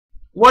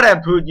What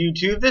up, Poot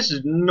YouTube? This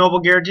is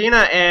Noble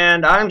Gardena,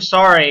 and I'm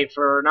sorry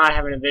for not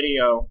having a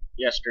video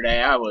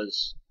yesterday. I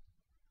was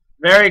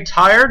very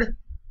tired,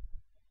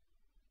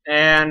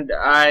 and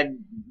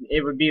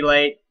it would be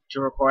late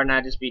to record, and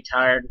I'd just be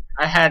tired.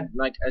 I had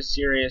like a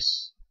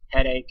serious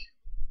headache.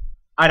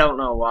 I don't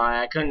know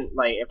why. I couldn't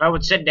if I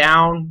would sit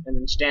down and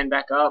then stand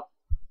back up.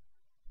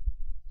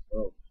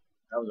 Oh,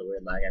 that was a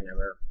weird lag I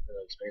never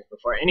really experienced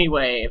before.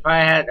 Anyway, if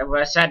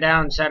I sat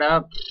down and sat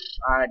up,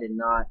 I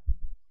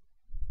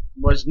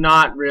was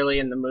not really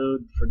in the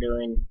mood for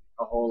doing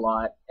a whole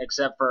lot,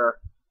 except for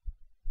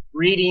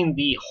reading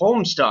the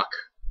Homestuck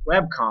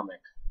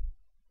webcomic.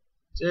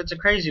 It's a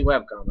crazy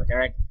webcomic.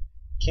 I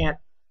can't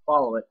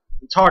follow it.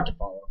 It's hard to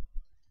follow.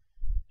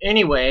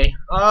 Anyway,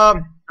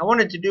 I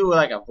wanted to do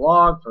like a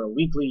vlog for a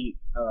weekly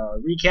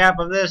recap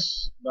of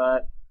this,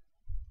 but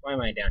why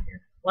am I down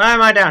here? Why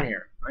am I down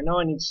here? I know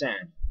I need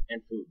sand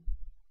and food.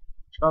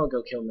 Should probably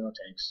go kill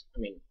Miltanks. I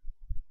mean,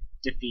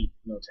 defeat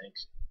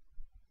Miltanks.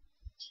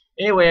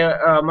 Anyway,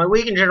 my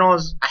week in general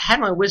is I had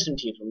my wisdom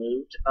teeth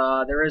removed.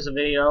 There is a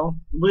video,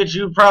 which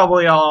you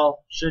probably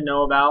all should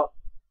know about,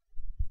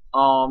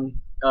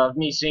 of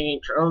me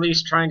singing, or at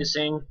least trying to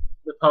sing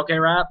the Poke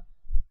Rap,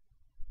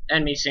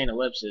 and me saying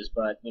ellipses,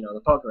 but, you know, the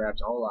Poke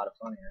Rap's a whole lot of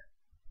funnier.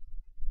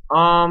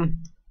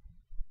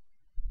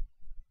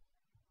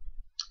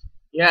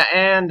 Yeah,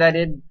 and I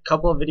did a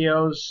couple of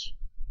videos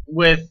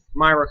with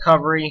my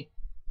recovery,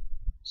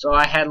 so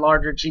I had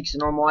larger cheeks than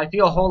normal. I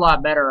feel a whole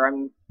lot better.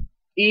 I'm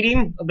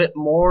eating a bit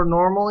more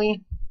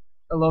normally,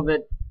 a little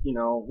bit, you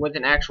know, with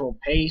an actual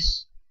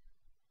pace.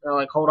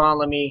 Like, hold on,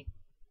 let me,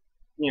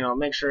 you know,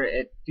 make sure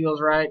it feels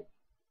right.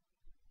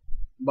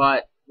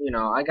 But, you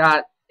know,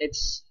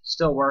 it's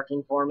still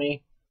working for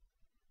me.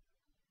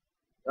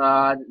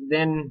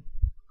 Then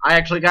I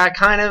actually got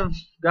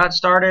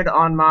started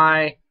on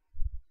my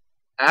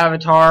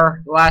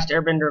Avatar The Last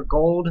Airbender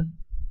Gold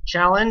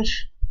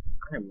challenge.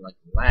 I'm like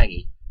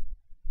laggy,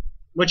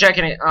 which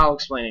I'll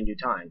explain in due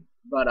time.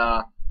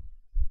 But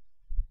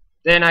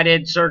then I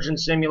did Surgeon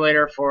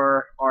Simulator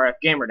for RF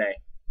Gamer Day.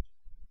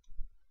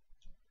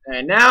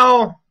 And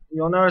now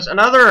you'll notice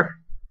another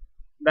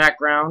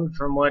background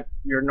from what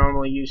you're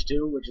normally used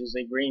to, which is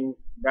a green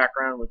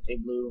background with a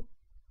blue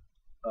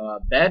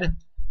bed.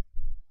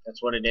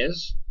 That's what it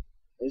is.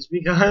 It's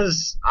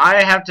because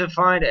I have to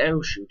find...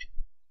 Oh, shoot.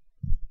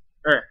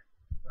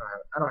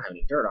 I don't have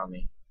any dirt on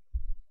me.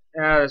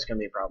 That's going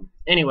to be a problem.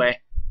 Anyway,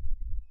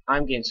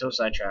 I'm getting so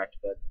sidetracked,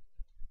 but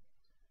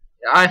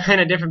I'm in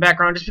a different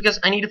background just because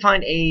I need to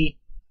find a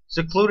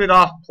secluded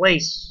off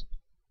place,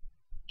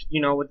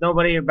 you know, with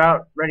nobody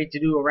about ready to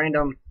do a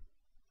random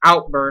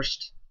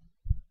outburst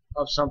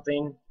of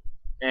something,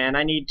 and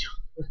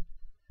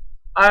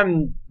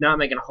I'm not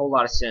making a whole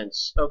lot of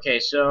sense.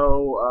 Okay,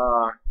 so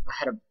I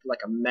had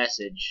a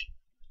message,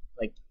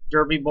 like,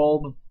 Derby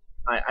Bulb.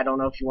 I don't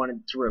know if you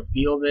wanted to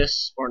reveal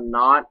this or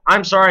not.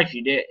 I'm sorry if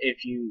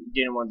you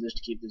didn't want this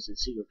to keep this a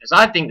secret, because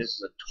I think this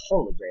is a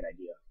totally great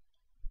idea.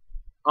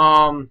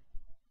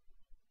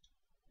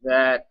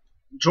 That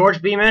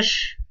George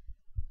Beamish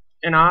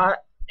and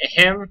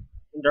him,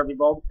 Derby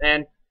Bulb,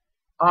 and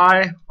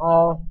I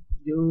all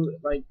do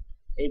like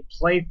a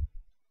play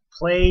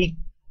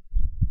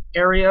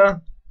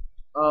area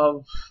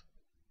of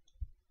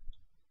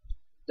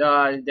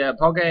the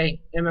Poke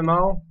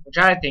MMO, which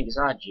I think is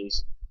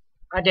jeez.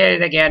 I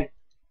did it again. At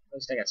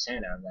least I got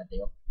sand out of that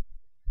deal.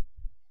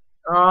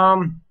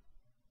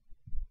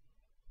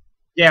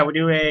 Yeah, we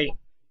do a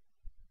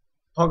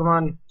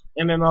Pokemon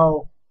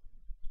MMO,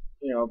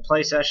 you know,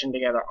 play session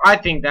together. I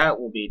think that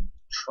will be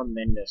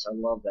tremendous. I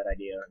love that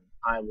idea.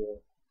 I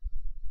will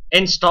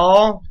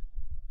install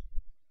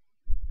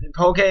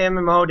Poke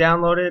MMO,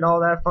 download it, all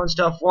that fun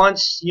stuff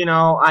once, you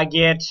know, I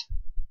get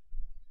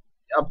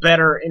a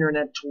better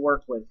internet to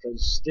work with,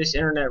 because this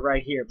internet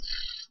right here,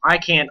 I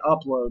can't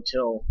upload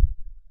till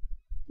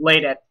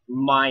late at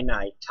my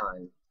night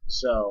time.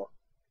 So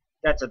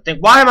that's a thing.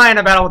 Why am I in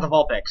a battle with the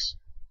Vulpix?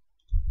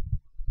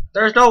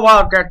 There's no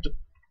wild card.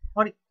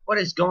 What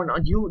is going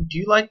on? Do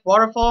you like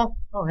waterfall?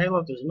 Oh, hey,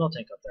 look, there's a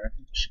Miltank up there.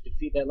 I should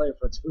defeat that later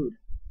for its food.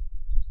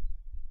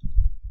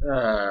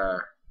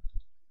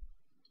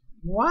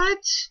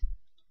 What?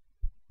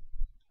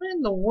 What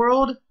in the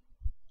world?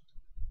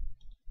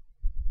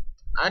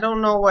 I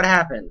don't know what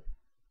happened.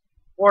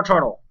 War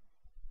Turtle,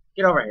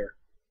 get over here.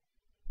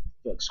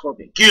 Look,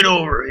 Scorpion, get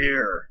over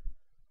here.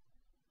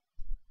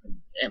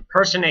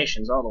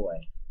 Impersonations all the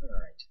way.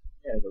 Alright,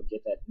 gotta go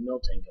get that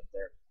Miltank up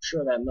there.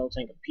 Show that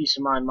Miltank a piece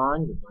of my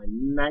mind with my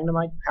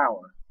Magnemite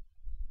power.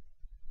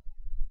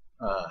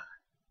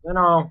 You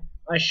know,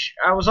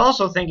 I was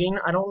also thinking,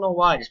 I don't know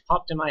why, it just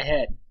popped in my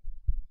head.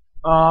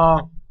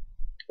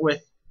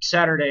 With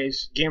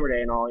Saturday's Gamer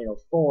Day and all, you know,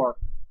 Thor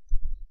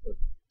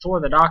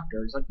the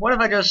Doctor. It's like, what if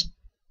I just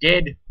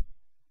did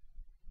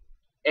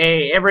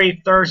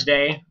every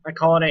Thursday, I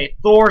call it a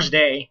Thor's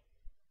Day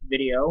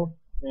video.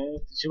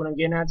 See what I'm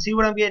getting at? See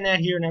what I'm getting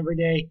at here, and every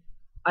day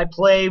I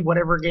play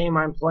whatever game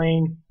I'm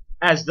playing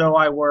as though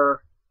I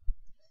were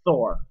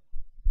Thor.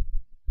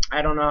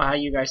 I don't know how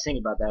you guys think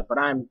about that, but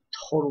I'm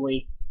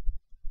totally,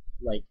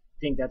 like,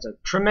 think that's a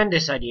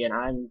tremendous idea, and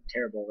I'm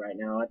terrible right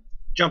now at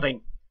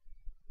jumping.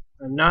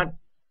 I'm not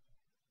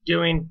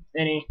doing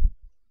any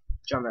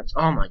jump ups.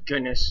 Oh my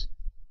goodness.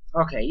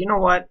 Okay, you know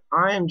what?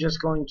 I am just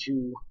going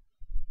to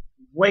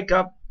wake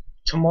up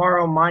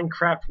tomorrow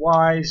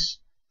Minecraft-wise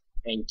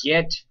and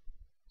get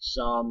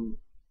some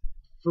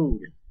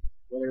food.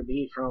 Whether it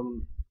be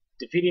from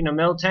defeating a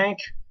mill tank,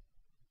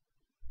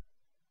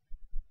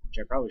 which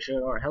I probably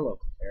should, or hello,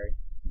 Clefairy.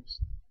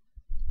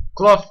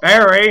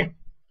 Clefairy!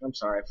 I'm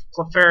sorry, if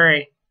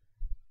Clefairy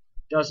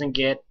doesn't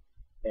get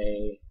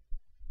a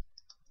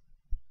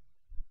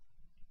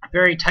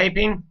fairy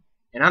typing,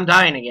 and I'm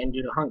dying again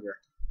due to hunger.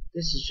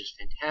 This is just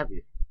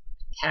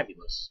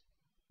fantabulous.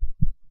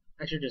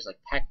 I should just like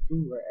pack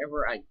food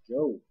wherever I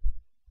go.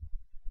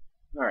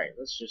 Alright,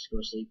 let's just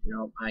go sleep.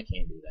 No, I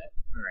can't do that.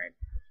 Alright.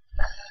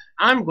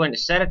 I'm going to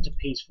set it to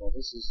peaceful.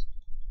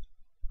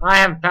 I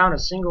haven't found a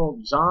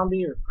single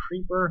zombie or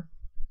creeper.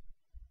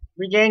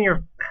 Regain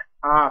your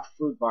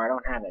food bar. I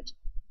don't have it.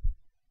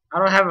 I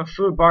don't have a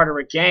food bar to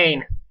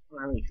regain. I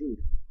don't have any food.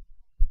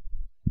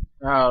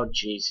 Oh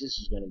jeez, this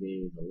is going to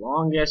be the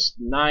longest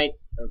night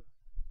of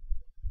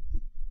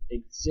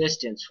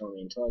existence for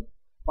me until I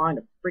find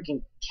a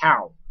freaking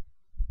cow.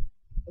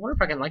 I wonder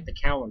if I can light the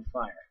cow on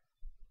fire.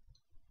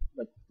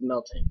 Like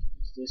melting.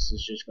 This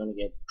is just going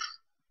to get.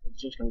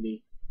 It's just going to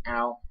be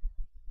ow.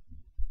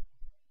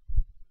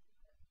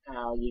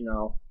 Ow, you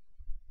know.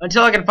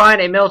 Until I can find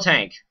a mill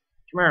tank.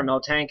 Come here, mill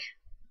tank.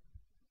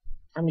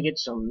 Time to get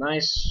some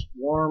nice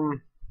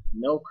warm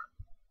milk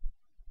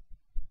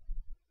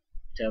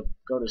to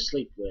go to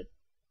sleep with,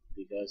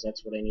 because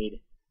that's what I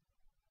need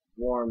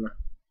warm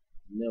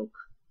milk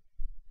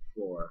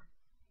for.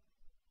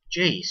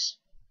 Jeez.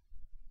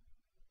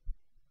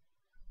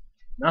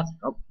 Nothing.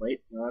 Oh,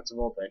 wait. No, that's a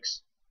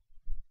Vulpix.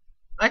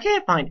 I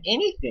can't find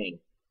anything.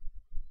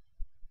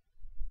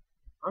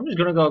 I'm just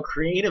gonna go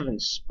creative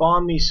and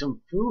spawn me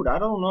some food. I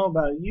don't know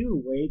about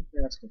you. Wait,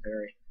 that's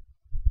Clefairy.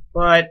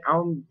 But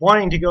I'm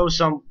wanting to go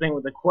something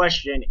with a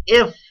question.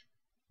 If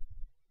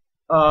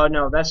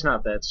no, that's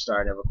not the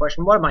start of a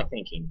question. What am I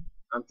thinking?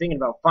 I'm thinking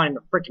about finding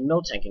the freaking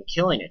mill tank and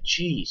killing it.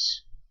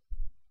 Jeez.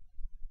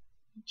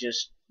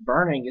 Just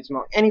burning its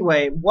milk.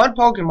 Anyway, what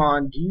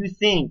Pokemon do you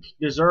think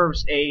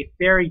deserves a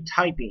fairy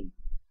typing?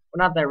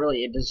 Well, not that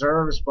really it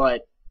deserves,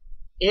 but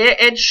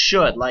it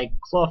should, like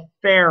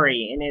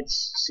Clefairy in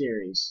its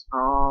series.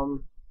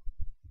 I'm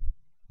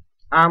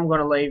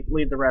gonna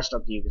leave the rest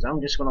up to you, because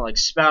I'm just gonna like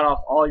spout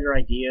off all your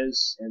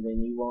ideas, and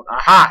then you won't.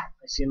 Aha!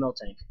 I see a mill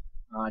tank.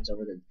 It's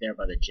over there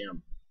by the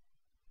gym.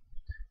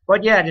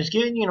 But yeah, just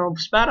get,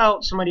 spout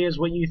out some ideas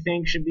what you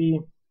think should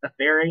be a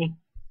fairy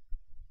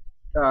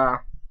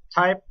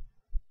type,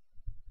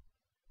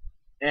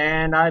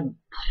 and I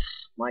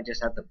might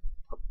just have to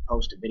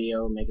post a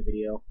video, make a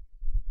video.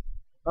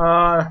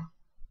 I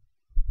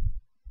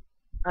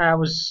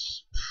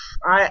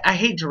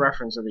hate to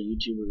reference other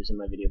YouTubers in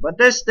my video, but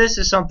this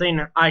is something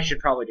I should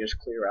probably just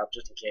clear up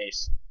just in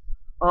case.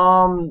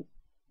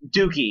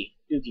 Dookie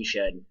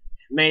Shed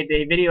made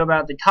a video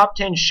about the top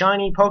 10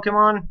 shiny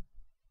Pokemon,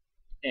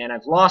 and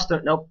I've lost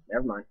the. Nope,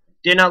 never mind.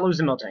 Did not lose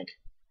the mill tank.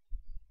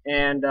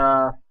 And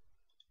the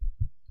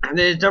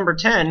number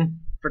 10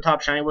 for top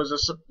shiny was a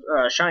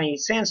shiny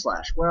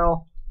SANDSLASH.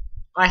 Well,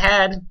 I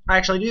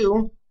actually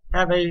do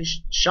have a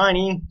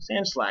shiny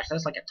SANDSLASH.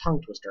 That's like a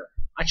tongue twister.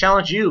 I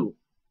challenge you,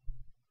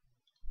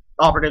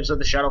 operatives of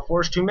the Shadow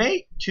Force, to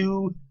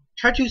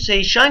try to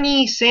say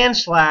shiny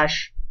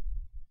SANDSLASH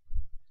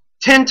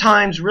 10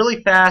 times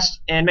really fast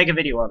and make a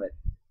video of it.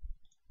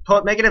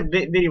 Make it a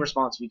video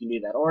response if you can do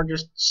that, or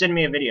just send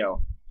me a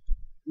video.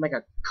 Make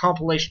a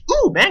compilation.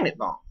 Ooh, magnet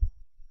bomb.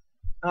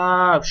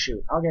 Oh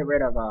shoot, I'll get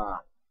rid of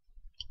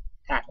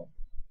tackle.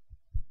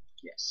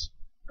 Yes.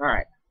 All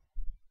right.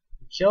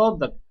 Killed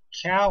the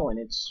cow and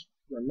its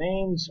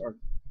remains are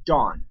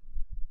gone.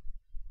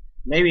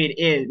 Maybe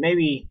it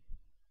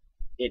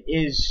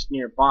is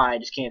nearby. I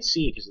just can't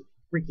see it because of the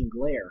freaking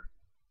glare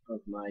of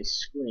my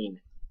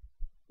screen.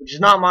 Which is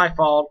not my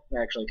fault. It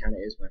actually kind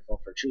of is my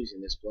fault for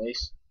choosing this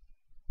place.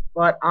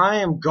 But I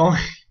am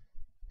going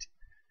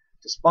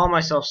to spawn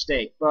myself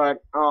steak.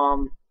 But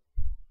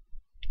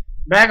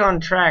back on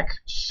track.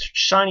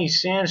 Shiny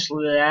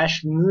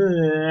SANDSLASH.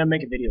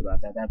 Make a video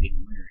about that. That'd be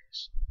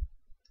hilarious.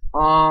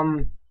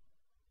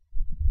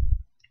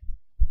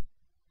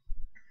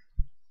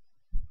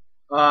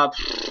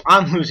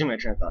 I'm losing my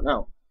train of thought.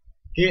 No.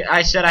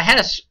 I said I had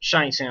a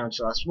shiny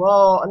SANDSLASH.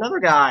 Well, another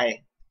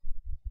guy,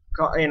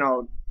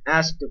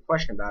 asked a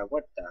question about it.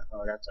 What the?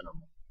 Oh, that's a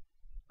number.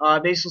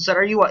 Basically said,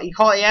 "Are you?" He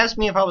asked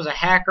me if I was a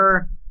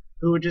hacker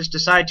who would just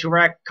decide to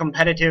wreck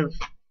competitive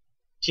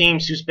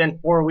teams who spend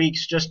 4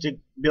 weeks just to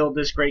build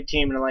this great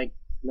team. And like,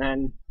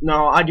 man,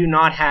 no, I do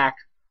not hack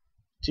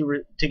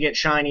to get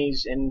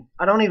shinies, and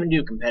I don't even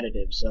do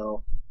competitive.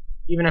 So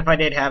even if I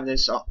did have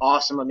this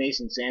awesome,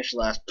 amazing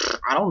SANDSLASH,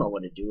 I don't know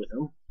what to do with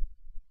him.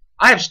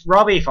 I have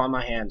raw beef on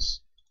my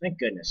hands. Thank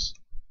goodness.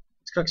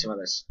 Let's cook some of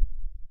this.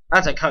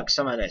 Let's cook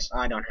some of this.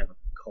 I don't have a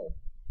coal.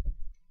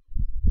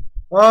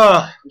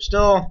 I'm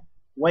still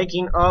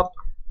waking up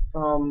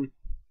from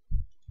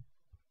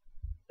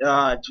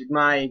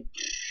my.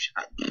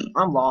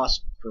 I'm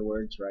lost for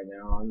words right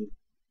now.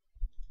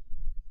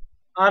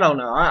 I don't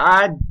know.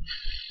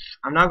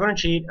 I'm not gonna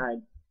cheat.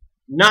 I'm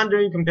not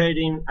doing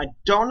competing. I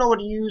don't know what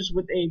to use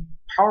with a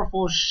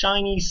powerful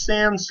shiny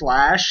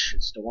SANDSLASH. I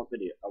still want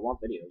video. I want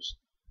videos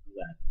of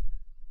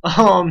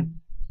that.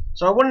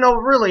 So I wouldn't know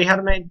really how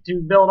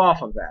to build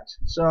off of that.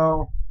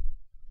 So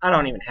I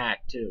don't even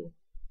hack too.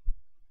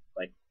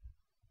 Like,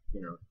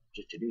 you know,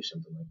 just to do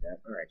something like that.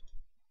 Alright.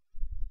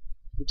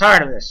 I'm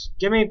tired of this.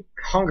 Give me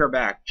hunger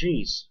back.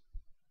 Jeez.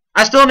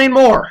 I still need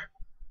more!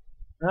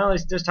 Well, at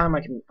least this time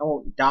I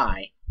won't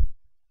die.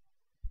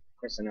 Of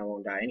course, then I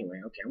won't die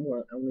anyway. Okay, I'm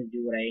gonna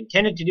do what I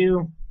intended to do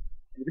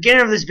at the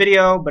beginning of this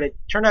video, but it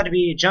turned out to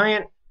be a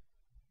giant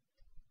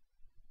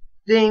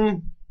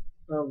thing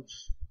of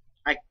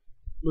I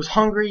was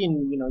hungry,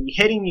 and you know, you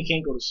hit him, you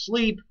can't go to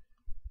sleep.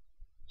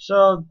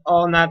 So,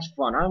 and that's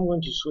fun. I'm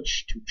going to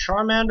switch to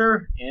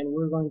Charmander, and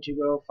we're going to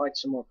go fight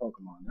some more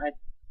Pokemon.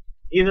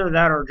 Either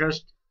that or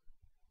just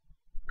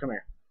come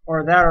here,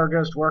 or that or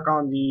just work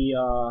on the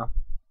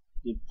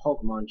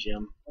Pokemon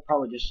gym. I'll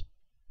probably just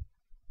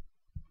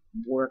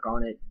work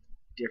on it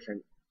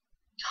different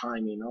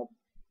timing. I'll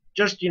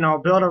just, you know,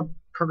 build a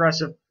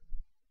progressive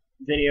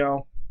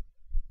video,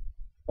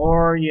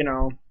 or, you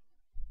know,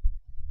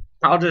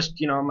 I'll just,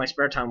 you know, in my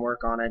spare time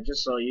work on it,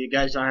 just so you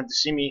guys don't have to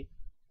see me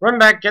run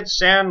back, get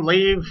sand,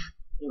 leave,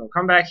 you know,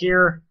 come back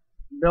here,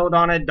 build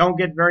on it, don't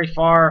get very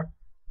far,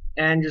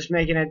 and just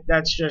making it,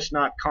 that's just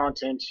not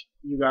content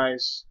you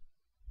guys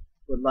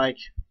would like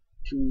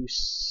to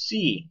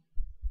see.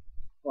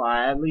 Well,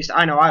 at least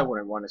I know I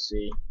wouldn't want to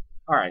see.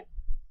 Alright.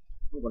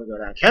 I'm gonna go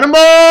down.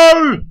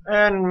 Cannonball!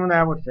 And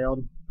that one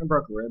failed. I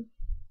broke a rib.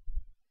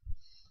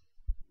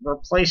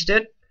 Replaced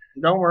it.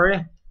 Don't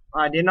worry.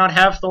 I did not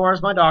have Thor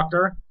as my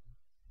doctor.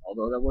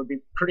 Although that would be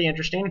pretty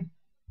interesting.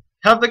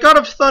 Have the God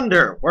of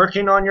Thunder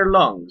working on your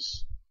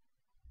lungs.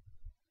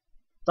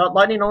 Thought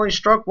lightning only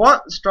struck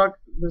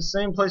the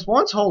same place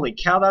once? Holy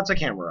cow, that's a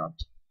camera up.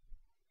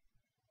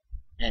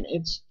 And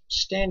it's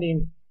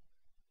standing.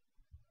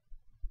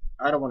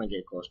 I don't want to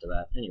get close to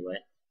that. Anyway.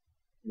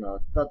 You know,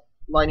 thought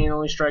lightning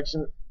only strikes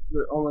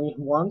only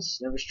once,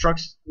 never struck.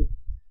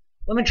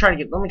 Let me try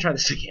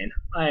this again.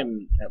 I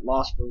am at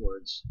loss for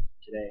words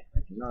today. I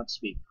cannot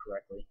speak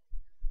correctly.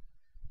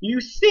 You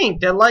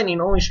think that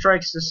lightning only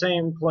strikes the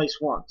same place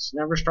once,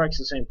 never strikes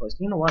the same place.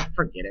 You know what?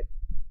 Forget it.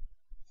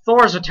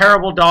 Thor's a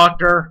terrible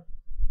doctor.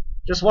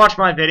 Just watch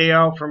my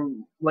video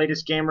from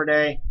latest Gamer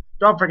Day.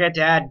 Don't forget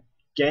to add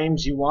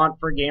games you want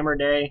for Gamer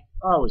Day.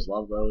 I always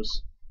love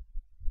those.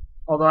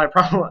 Although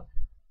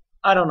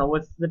I don't know,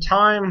 with the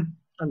time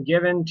I'm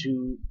given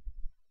to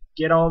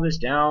get all this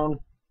down,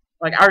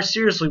 like, I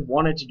seriously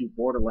wanted to do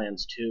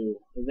Borderlands 2,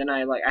 and then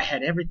I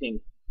had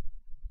everything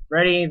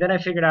ready. Then I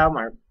figured out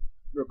my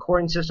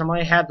recording system.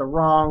 I had the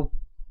wrong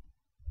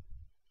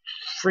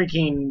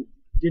freaking,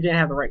 didn't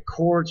have the right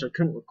chords, so I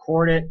couldn't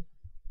record it.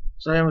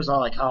 So then it was all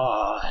like,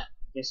 oh, I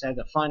guess I had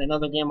to find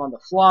another game on the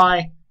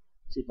fly,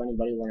 see if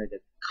anybody wanted to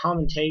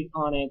commentate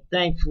on it.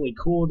 Thankfully,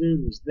 Cool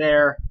Dude was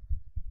there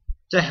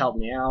to help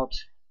me out,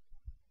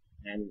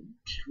 and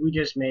we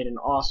just made an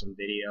awesome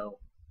video.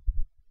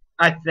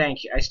 I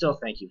still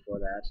thank you for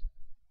that.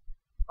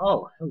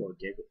 Oh, hello,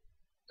 Diggle.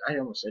 I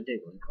almost said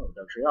Diggle.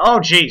 Oh,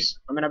 jeez,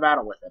 I'm in a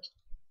battle with it.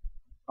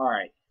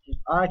 Alright, if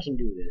I can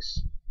do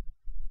this,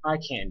 I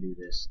can do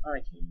this. I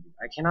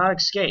cannot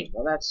escape.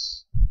 Well,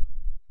 that's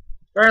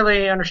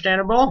fairly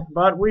understandable,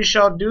 but we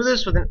shall do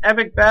this with an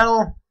epic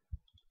battle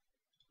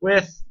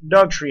with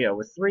Dugtrio,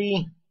 with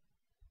 3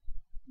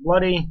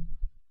 bloody...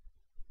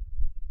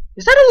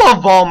 Is that a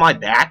love ball on my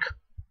back?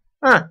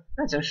 Huh,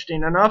 that's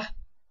interesting enough.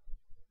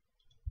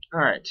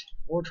 Alright,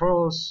 War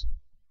Turtles.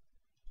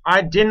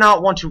 I did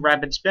not want to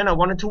rapid spin, I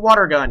wanted to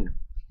water gun.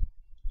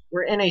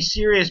 We're in a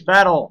serious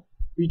battle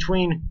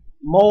between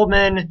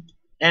Moleman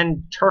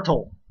and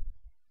Turtle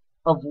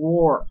of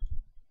War.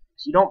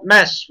 So you don't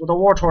mess with a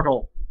War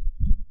Turtle,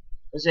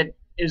 because it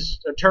is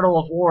a Turtle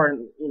of War,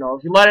 and you know,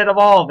 if you let it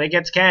evolve, it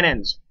gets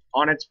cannons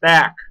on its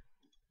back.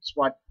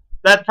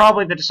 That's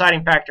probably the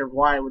deciding factor of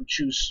why I would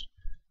choose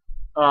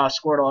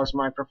Squirtle as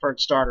my preferred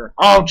starter.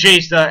 Oh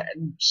jeez, the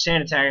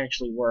sand attack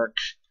actually worked.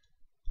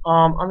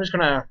 I'm just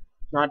gonna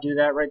not do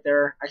that right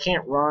there. I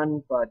can't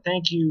run, but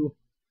thank you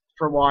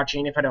for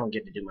watching. If I don't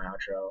get to do my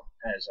outro,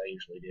 as I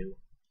usually do.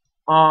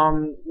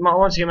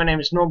 Once again, my name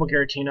is Noble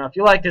Giratina. If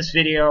you like this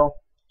video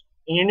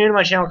and you're new to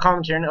my channel,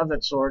 commentary and of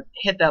that sort,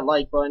 hit that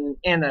like button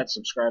and that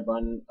subscribe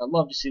button. I'd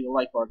love to see the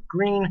like bar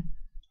green,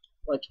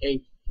 like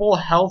a full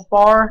health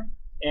bar,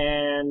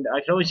 and I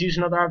could always use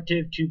another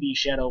operative to be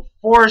Shadow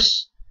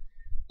Force.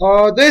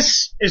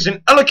 This is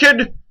an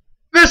Elekid.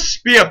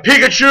 This be a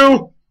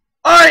Pikachu.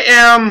 I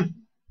am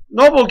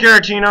Noble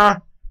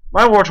Giratina.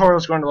 My War Turtle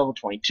is going to level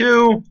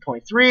 22,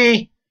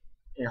 23,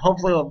 and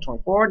hopefully level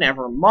 24.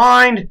 Never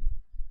mind.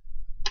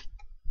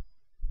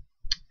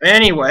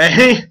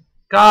 Anyway,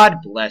 God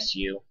bless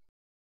you.